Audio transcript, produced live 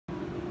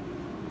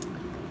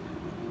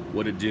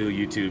What it do,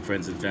 YouTube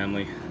friends and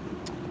family?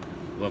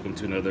 Welcome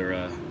to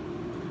another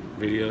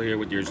video here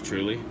with yours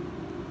truly.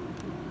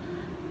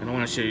 And I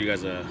want to show you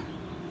guys a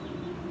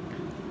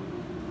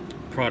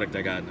product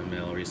I got in the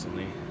mail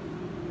recently.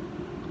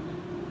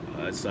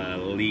 It's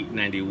Elite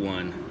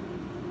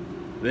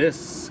 91.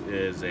 This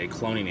is a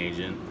cloning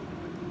agent,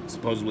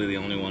 supposedly the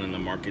only one in the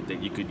market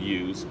that you could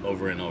use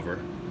over and over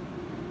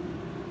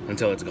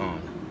until it's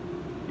gone.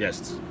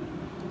 Yes,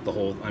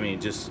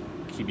 just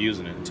keep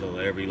using it until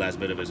every last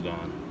bit of it's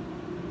gone.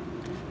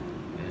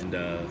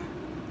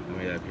 And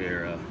we have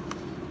here a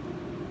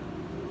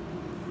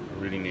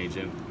reading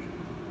agent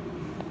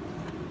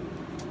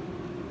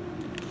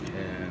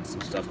and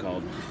some stuff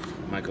called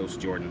Mycos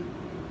Jordan.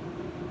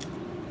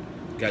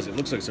 Guys, it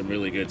looks like some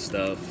really good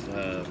stuff.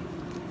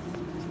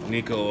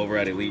 Nico over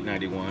at Elite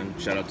 91,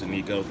 shout out to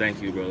Nico.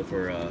 Thank you, brother,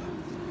 for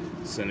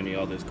sending me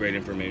all this great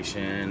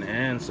information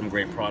and some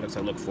great products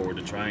I look forward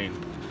to trying,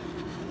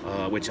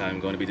 which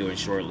I'm going to be doing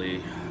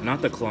shortly.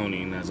 Not the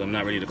cloning, as I'm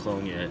not ready to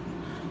clone yet,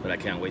 but I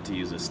can't wait to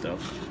use this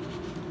stuff.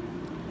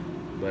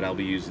 But I'll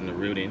be using the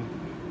rooting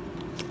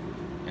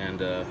and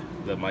the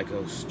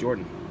Mycos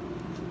Jordan,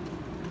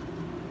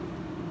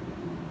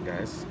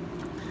 guys.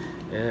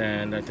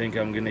 And I think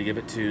I'm gonna give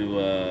it to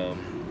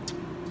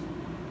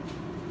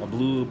a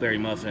blueberry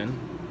muffin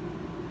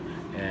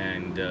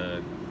and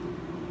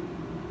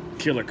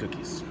killer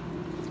cookies.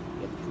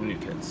 Yep, from New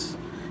Kids.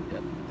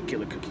 Yep, the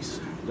killer cookies.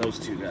 Those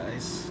two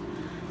guys,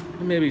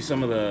 and maybe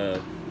some of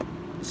the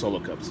solo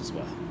cups as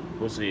well.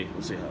 We'll see how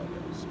it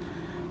goes.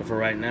 But for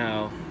right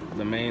now,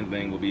 the main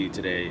thing will be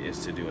today is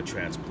to do a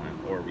transplant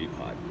or a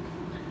repot.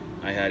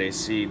 I had a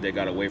seed that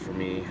got away from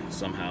me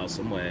somehow,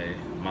 some way.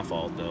 My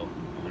fault though,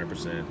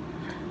 100%.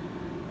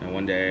 And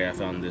one day I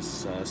found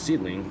this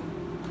seedling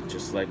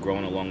just like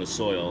growing along the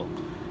soil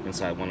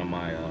inside one of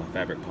my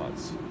fabric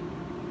pots.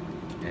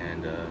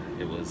 And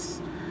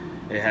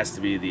it has to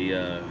be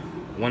the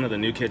one of the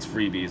New Kids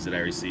freebies that I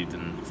received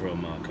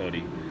from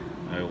Cody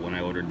when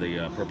I ordered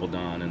the Purple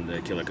Dawn and the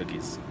killer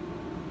cookies.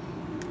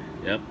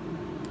 Yep.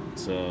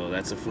 So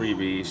that's a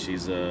freebie.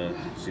 She's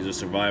a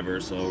survivor,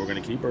 so we're gonna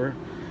keep her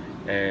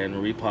and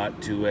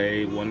repot to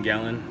a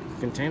 1-gallon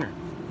container.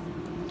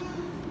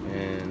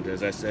 And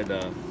as I said,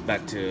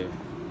 back to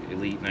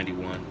Elite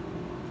 91.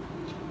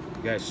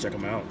 You guys check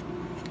them out.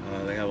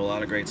 They have a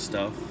lot of great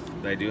stuff.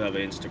 They do have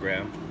an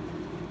Instagram.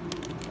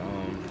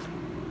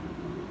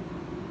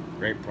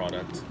 Great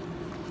product.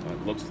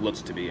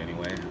 Looks to be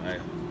anyway.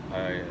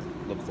 I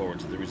look forward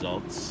to the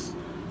results.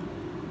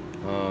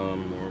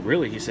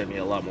 Really, he sent me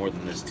a lot more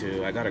than this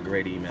too. I got a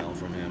great email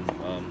from him.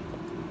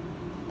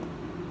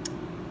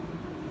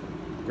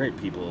 Great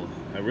people.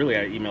 I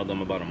emailed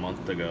them about a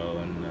month ago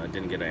and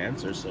didn't get an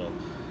answer, so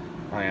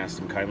I asked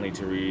them kindly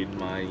to read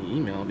my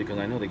email because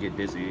I know they get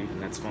busy,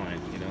 and that's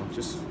fine. You know,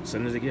 just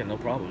send it again, no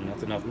problem.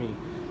 Nothing off me.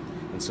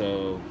 And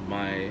so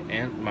my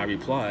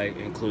reply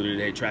included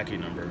a tracking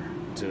number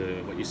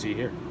to what you see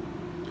here.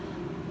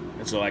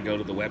 And so I go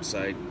to the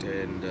website,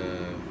 and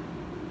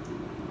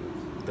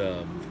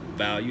the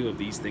value of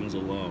these things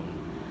alone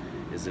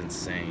is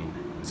insane.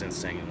 It's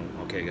insane.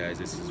 Okay, guys,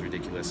 this is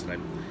ridiculous.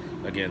 And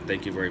again,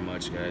 thank you very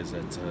much, guys,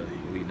 at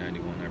Elite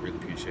 91. I really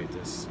appreciate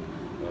this.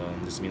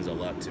 This means a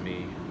lot to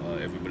me.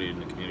 Everybody in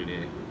the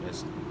community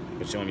has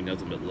been showing me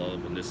nothing but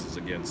love, and this is,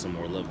 again, some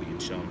more love being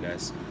shown,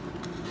 guys.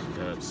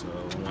 So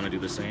I want to do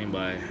the same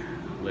by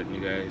letting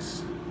you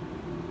guys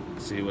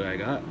see what I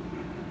got.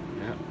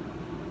 Yeah.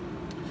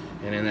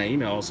 And in that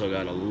email also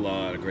got a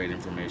lot of great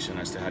information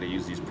as to how to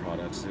use these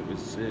products. It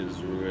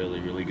is really,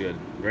 really good.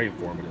 Very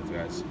informative,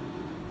 guys.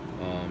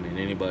 And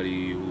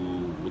anybody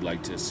who would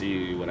like to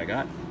see what I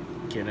got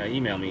can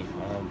email me.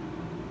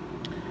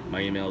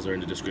 My emails are in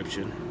the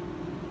description.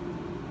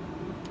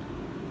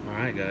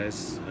 Alright,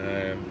 guys.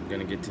 I'm going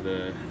to get to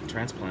the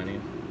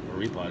transplanting or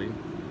repotting.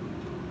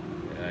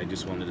 I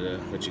just wanted to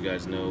let you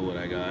guys know what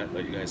I got,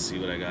 let you guys see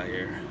what I got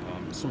here.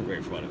 Some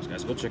great products,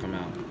 guys. Go check them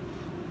out.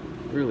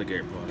 Really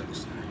great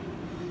products.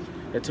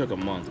 It took a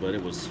month, but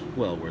it was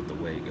well worth the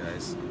wait,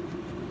 guys.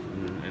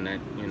 And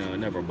that, you know, it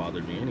never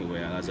bothered me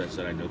anyway. As I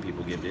said, I know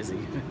people get busy.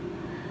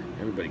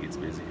 Everybody gets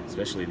busy,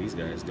 especially these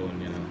guys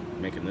doing, you know,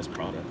 making this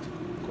product,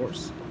 of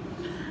course.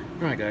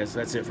 All right, guys,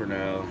 that's it for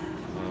now.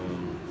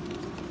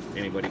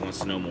 Anybody wants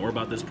to know more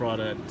about this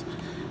product,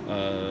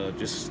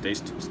 just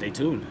stay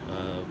tuned.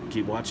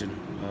 Keep watching.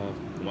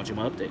 Watching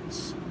my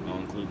updates. I'll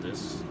include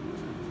this.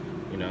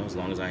 You know, as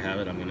long as I have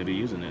it, I'm going to be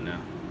using it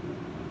now.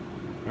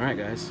 All right,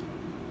 guys.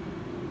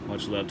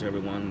 Much love to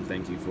everyone.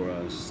 Thank you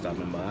for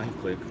stopping by.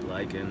 Click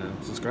like and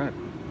subscribe.